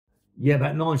yeah,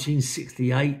 about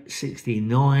 1968,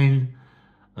 69.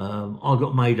 I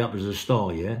got made up as a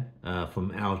star, yeah, from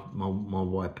my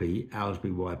YP,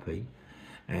 Owlsby YP.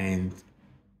 And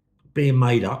being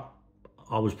made up,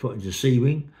 I was put into C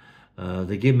Wing.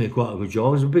 They gave me quite a good job. I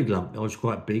was a big lump. I was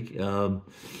quite big.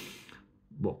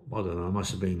 What, I don't know, I must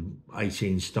have been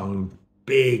 18 stone,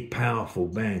 big, powerful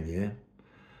man, yeah.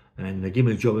 And they gave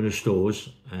me a job in the stores,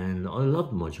 and I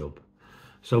loved my job.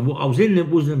 So what I was in it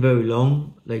wasn't very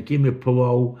long. They gave me a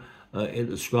parole at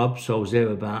the scrub, so I was there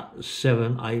about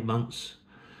 7, 8 months.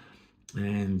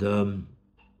 And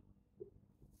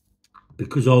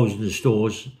because I was in the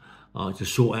stores, I had to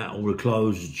sort out all the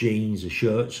clothes, the jeans, the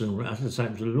shirts, and I had to take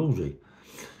them to the laundry.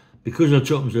 Because I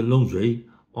took them to the laundry,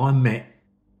 I met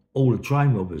all the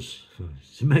train robbers.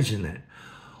 Imagine that.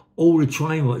 All the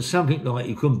train robbers, something like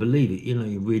you couldn't believe it. You know,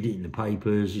 you read it in the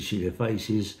papers, you see their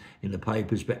faces in the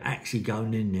papers, but actually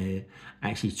going in there,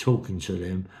 actually talking to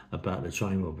them about the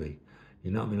train robbery.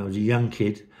 You know what I mean? I was a young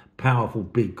kid, powerful,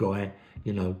 big guy,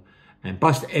 you know. And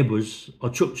Buster Edwards, I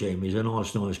took to him, he's a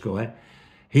nice guy.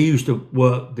 He used to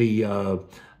work the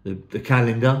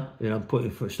calendar, you know,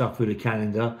 putting stuff through the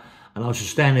calendar. And I was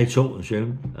just standing there talking to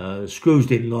him. Screws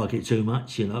didn't like it too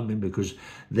much, you know what I mean, because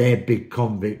they're big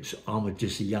convicts. I'm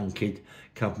just a young kid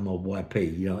covering my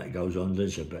YP, you know, it goes on,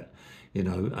 doesn't it? But, you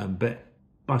know, but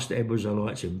Buster Edwards, I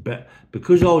liked him. But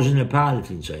because I was in the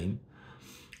powerlifting team,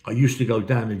 I used to go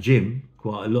down the gym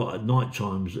quite a lot at night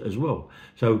times as well.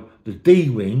 So the D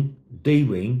wing,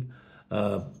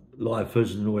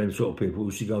 lifers and all them sort of people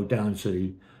used to go down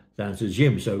to the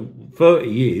gym. So 30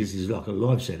 years is like a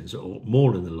life sentence, or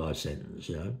more than a life sentence,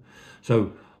 you know.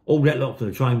 So all that lot for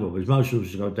the train robbers, most of us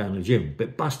used to go down the gym.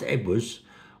 But Buster Edwards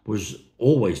was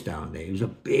always down there. He was a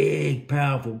big,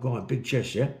 powerful guy, big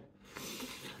chest, yeah.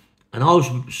 And I was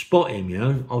spot him, you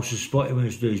know. I was to spot him when he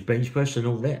was doing his bench press and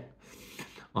all that.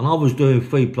 And I was doing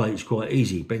 3 plates quite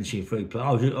easy, benching 3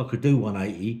 plates. I could do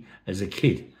 180 as a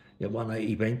kid, yeah,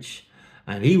 180 bench.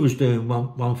 And he was doing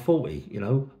 140, you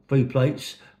know, 3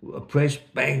 plates, press,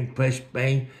 bang,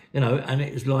 you know. And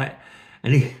it was like,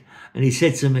 and he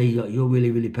said to me, "You're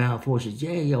really, really powerful." I said,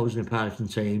 yeah, I was in a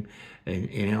powerlifting team,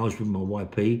 and I was with my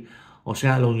YP. I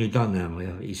said, "How long have you done now?"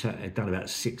 He said, "I'd done about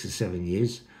 6 or 7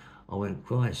 years." I went,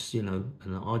 "Christ, you know,"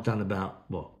 and I'd done about,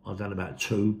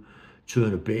 two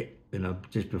and a bit, you know,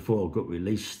 just before I got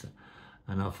released.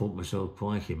 And I thought to myself,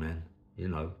 crikey, man, you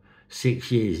know,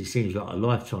 6 years, it seems like a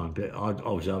lifetime, but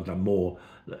obviously I've done more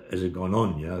as it gone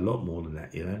on, you know, a lot more than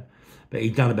that, you know. But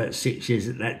he'd done about 6 years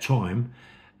at that time.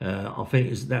 I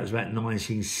think that was about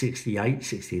 1968,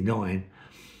 69.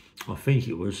 I think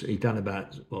it was. He'd done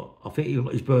about, I think he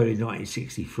got his birthday in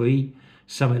 1963,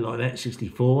 something like that,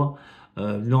 64.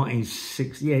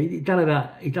 1960, yeah, he'd done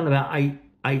about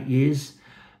eight years.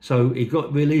 So he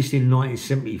got released in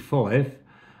 1975.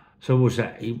 So what's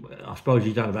that? I suppose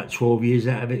he's done about 12 years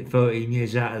out of it, 13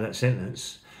 years out of that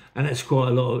sentence. And that's quite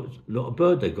a lot of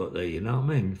bird they got there, you know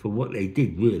what I mean? For what they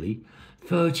did, really.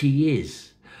 30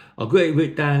 years. I've got it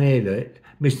written down here that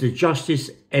Mr.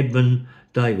 Justice Edmund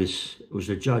Davis was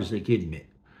the judge that gave him it.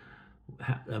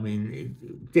 I mean,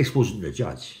 this wasn't the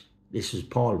judge. This is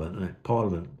Parliament, isn't it?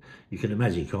 Parliament. You can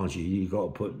imagine, can't you? You've got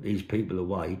to put these people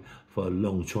away for a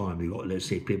long time. You've got to let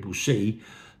people see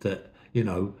that, you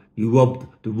know, you robbed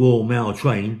the Royal Mail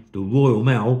train, the Royal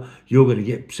Mail, you're going to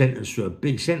get sentenced to a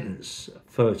big sentence,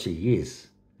 30 years.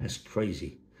 That's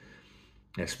crazy.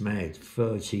 That's mad,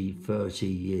 30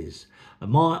 years.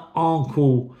 And my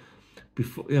uncle,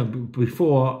 before I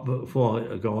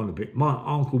go on a bit, my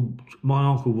uncle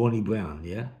Ronnie Brown,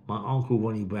 yeah? My uncle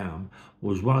Ronnie Brown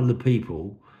was one of the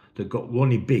people that got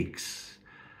Ronnie Biggs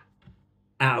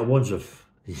out of Wandsworth.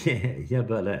 Yeah,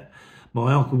 about that.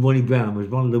 My uncle Ronnie Brown was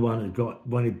one of the ones that got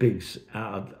Ronnie Biggs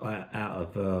out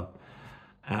of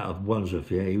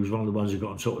Wandsworth. Yeah, he was one of the ones that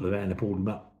got on top of the van and pulled him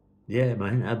up. Yeah,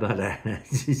 man, how about that?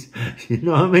 You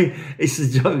know what I mean? It's a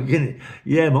joke, isn't it?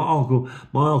 Yeah, my uncle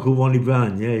Ronnie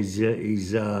Brown. Yeah,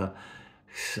 he's I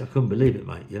couldn't believe it,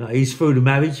 mate. You know, he's through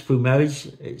marriage.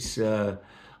 It's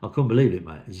I couldn't believe it,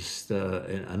 mate. It's just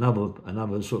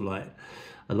another sort of like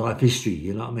a life history.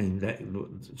 You know what I mean?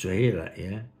 To hear that,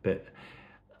 yeah. But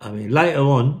I mean, later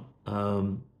on,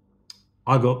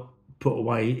 I got put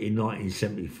away in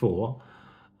 1974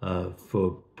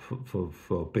 for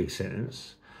a big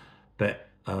sentence. But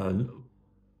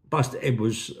Buster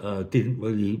Edwards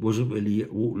wasn't really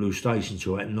at Waterloo Station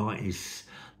until at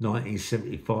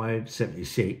 1975,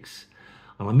 76.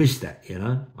 And I missed that, you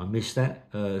know. I missed that.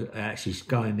 Actually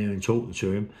going there and talking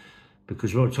to him.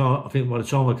 Because I think by the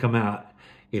time I come out,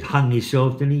 he'd hung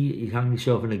himself, didn't he? He hung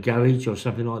himself in a garage or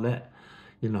something like that.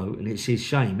 you know, and it's his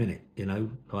shame, isn't it? You know,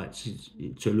 like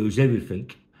to lose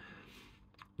everything.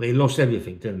 They lost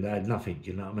everything, didn't they? They had nothing,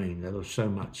 you know what I mean? They lost so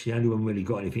much. The only one really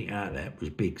got anything out of that was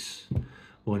Biggs,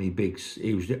 Ronnie Biggs.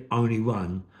 He was the only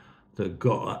one that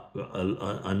got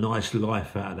a nice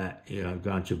life out of that, you know,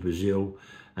 going to Brazil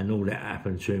and all that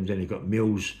happened to him. Then he got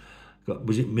Mills.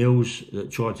 Was it Mills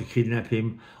that tried to kidnap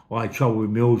him? I had trouble with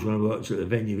Mills when I worked at the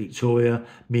venue Victoria.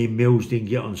 Me and Mills didn't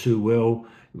get on too well.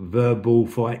 Verbal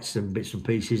fights and bits and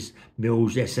pieces.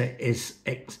 Mills, SAS,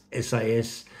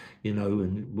 you know,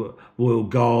 and Royal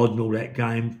Guard and all that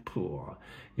game.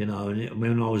 You know, and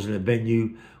when I was in the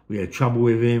venue, we had trouble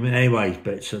with him. Anyways,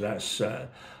 but so that's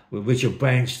with Richard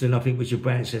Branson. I think Richard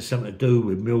Branson has something to do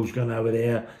with Mills going over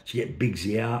there to get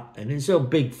Biggsy out. And it's a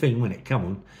big thing, when it come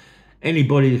on.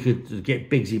 Anybody that could get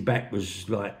Biggsy back was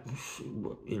like,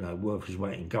 you know, worth his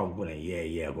weight in gold, wasn't it?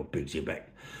 Yeah, I got Biggsy back.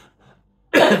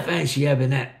 Fancy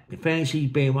having that. Fancy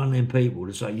being one of them people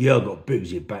to say, yeah, I got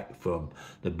Biggsy back from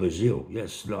the Brazil.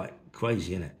 That's like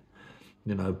crazy, isn't it?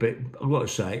 You know, but I've got to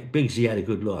say, Biggsy had a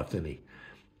good life, didn't he?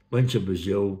 Went to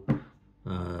Brazil.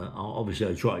 Obviously,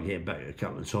 I tried to get him back a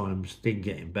couple of times. Didn't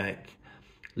get him back.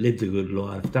 Lived a good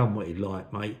life. Done what he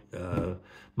liked, mate.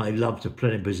 Made love to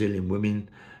plenty of Brazilian women.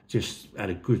 Just had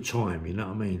a good time, you know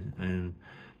what I mean? And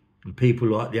people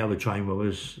like the other train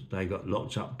robbers, they got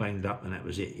locked up, banged up, and that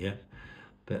was it, yeah?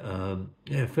 But,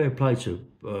 yeah, fair play to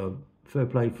all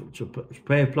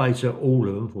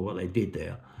of them for what they did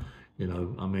there. You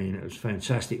know, I mean, it was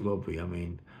fantastic robbery. I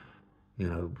mean, you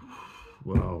know,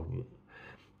 well,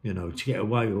 you know, to get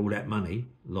away with all that money,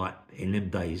 like in them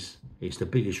days, it's the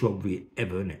biggest robbery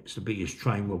ever, isn't it? It's the biggest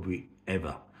train robbery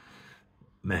ever.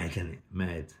 Mad, isn't it?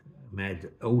 Mad.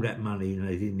 All that money, and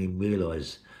they didn't even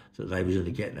realise that they was going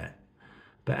to get that.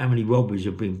 But how many robberies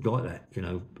have been like that? You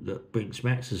know, that Brinks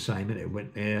Matt's the same, innit?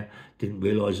 Went there, didn't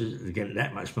realise they're getting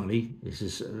that much money. It's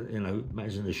just, you know,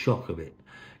 imagine the shock of it.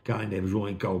 Going there,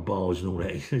 drawing gold bars and all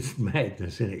that. It's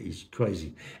madness, isn't it? It's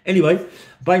crazy. Anyway,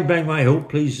 bang, bang, my help.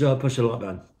 Please push the like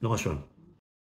button. Nice one.